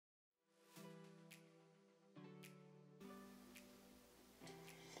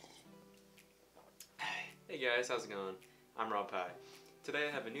guys, how's it going? I'm Rob Pye. Today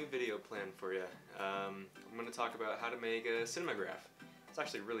I have a new video planned for you. I'm going to talk about how to make a Cinemagraph. It's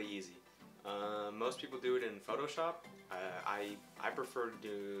actually really easy. Most people do it in Photoshop. I prefer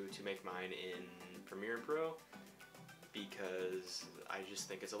to make mine in Premiere Pro because I just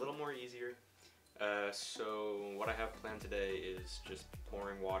think it's a little more easier. So what I have planned today is just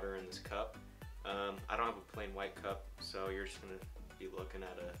pouring water in this cup. I don't have a plain white cup, so you're just going to be looking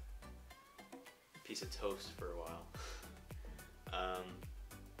at a piece of toast for a while.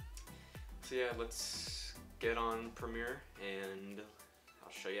 So yeah, let's get on Premiere and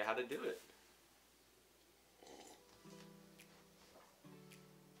I'll show you how to do it.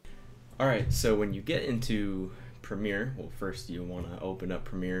 Alright, so when you get into Premiere, well, first you want to open up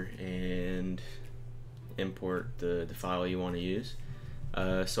Premiere and import the file you want to use.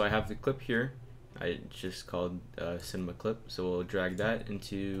 So I have the clip here. It's just called Cinema Clip, so we'll drag that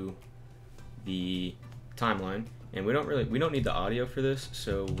into the timeline, and we don't need the audio for this,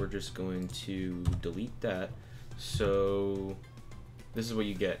 so we're just going to delete that. So this is what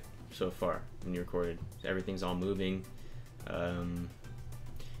you get so far when you recorded. Everything's all moving.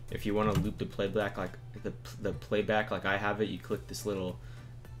 If you want to loop the playback like the playback like I have it, you click this little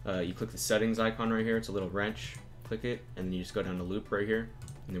you click the settings icon right here. It's a little wrench. Click it, and then you just go down to loop right here.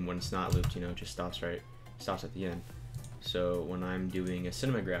 And then when it's not looped, it just stops at the end. So when I'm doing a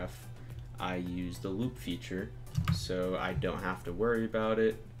Cinemagraph, I use the loop feature, so I don't have to worry about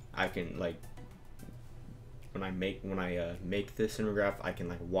it. I can when I make this Cinemagraph, I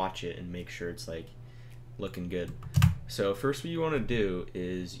can watch it and make sure it's looking good. So first, what you want to do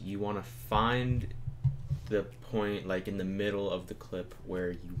is you want to find the point in the middle of the clip where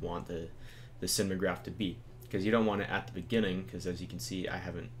you want the Cinemagraph to be, because you don't want it at the beginning, because as you can see,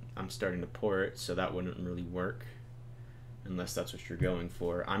 I'm starting to pour it, so that wouldn't really work unless that's what you're going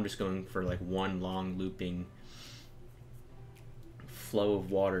for. I'm just going for one long looping flow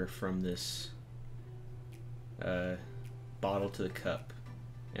of water from this bottle to the cup,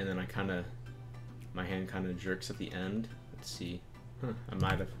 and then my hand kind of jerks at the end. Let's see. I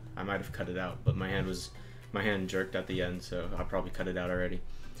might have cut it out, but my hand jerked at the end, so I'll probably cut it out already.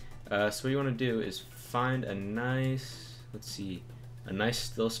 So what you want to do is find a nice, a nice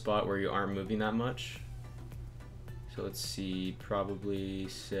still spot where you aren't moving that much. So let's see, probably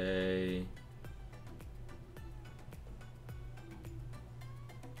say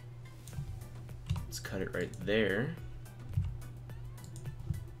let's cut it right there.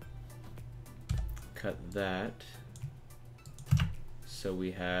 Cut that. So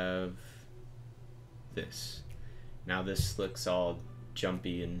we have this. Now this looks all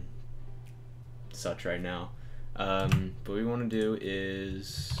jumpy and such right now. But what we want to do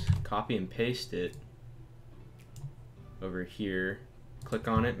is copy and paste it over here. Click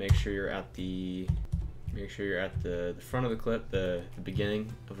on it. Make sure you're at the front of the clip, the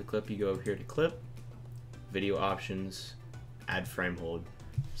beginning of the clip. You go over here to Clip, Video Options, Add Frame Hold.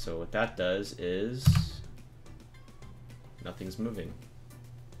 So what that does is nothing's moving.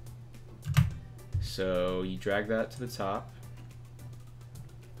 So you drag that to the top.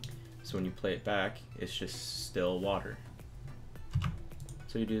 So when you play it back, it's just still water.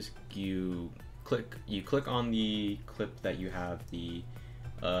 So you click on the clip that you have the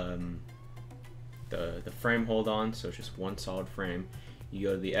frame hold on, so it's just one solid frame. You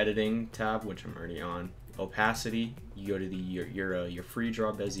go to the editing tab, which I'm already on. Opacity, you go to your free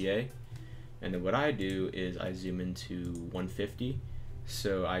draw Bezier, and then what I do is I zoom into 150,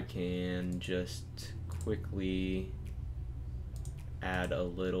 so I can just quickly add a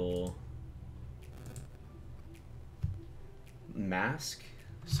little mask.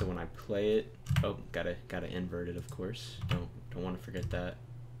 So when I play it, oh, gotta invert it, of course. Don't want to forget that.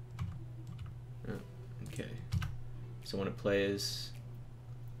 Oh, okay. So when it plays,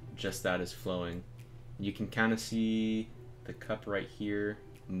 just that is flowing. You can kind of see the cup right here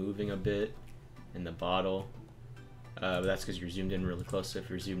moving a bit, and the bottle. But that's because you're zoomed in really close. So if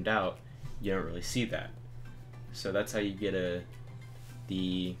you're zoomed out, you don't really see that. So that's how you get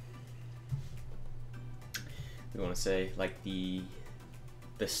we want to say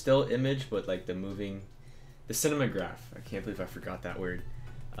the still image, but the Cinemagraph. I can't believe I forgot that word.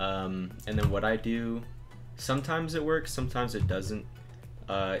 And then what I do, sometimes it works, sometimes it doesn't.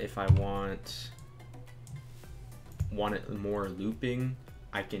 If I want it more looping,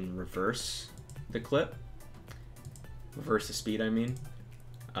 I can reverse the clip, reverse the speed, I mean.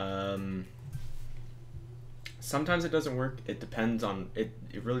 Sometimes it doesn't work. It depends on it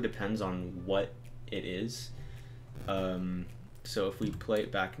really depends on what it is. So if we play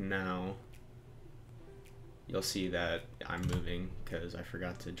it back now, you'll see that I'm moving because I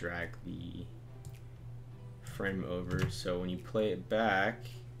forgot to drag frame over, so when you play it back,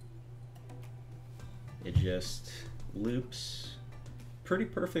 it just loops. Pretty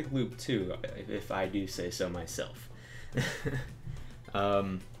perfect loop too, if I do say so myself.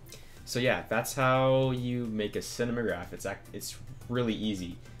 So yeah, that's how you make a cinemagraph. It's really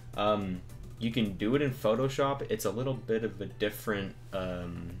easy. You can do it in Photoshop. It's a little bit of a different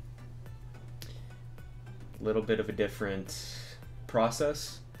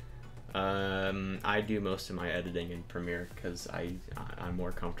process. I do most of my editing in Premiere because I'm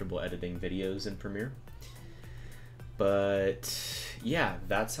more comfortable editing videos in Premiere. But yeah,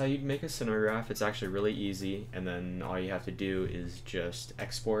 that's how you'd make a cinemagraph. It's actually really easy, and then all you have to do is just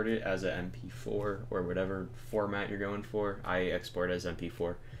export it as a MP4 or whatever format you're going for. I export as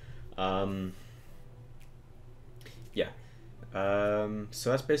MP4. Yeah. So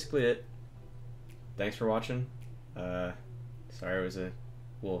that's basically it. Thanks for watching. Sorry it was a,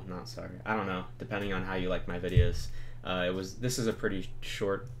 well, not sorry, I don't know, depending on how you like my videos. This is a pretty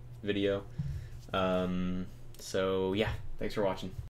short video. So yeah, thanks for watching.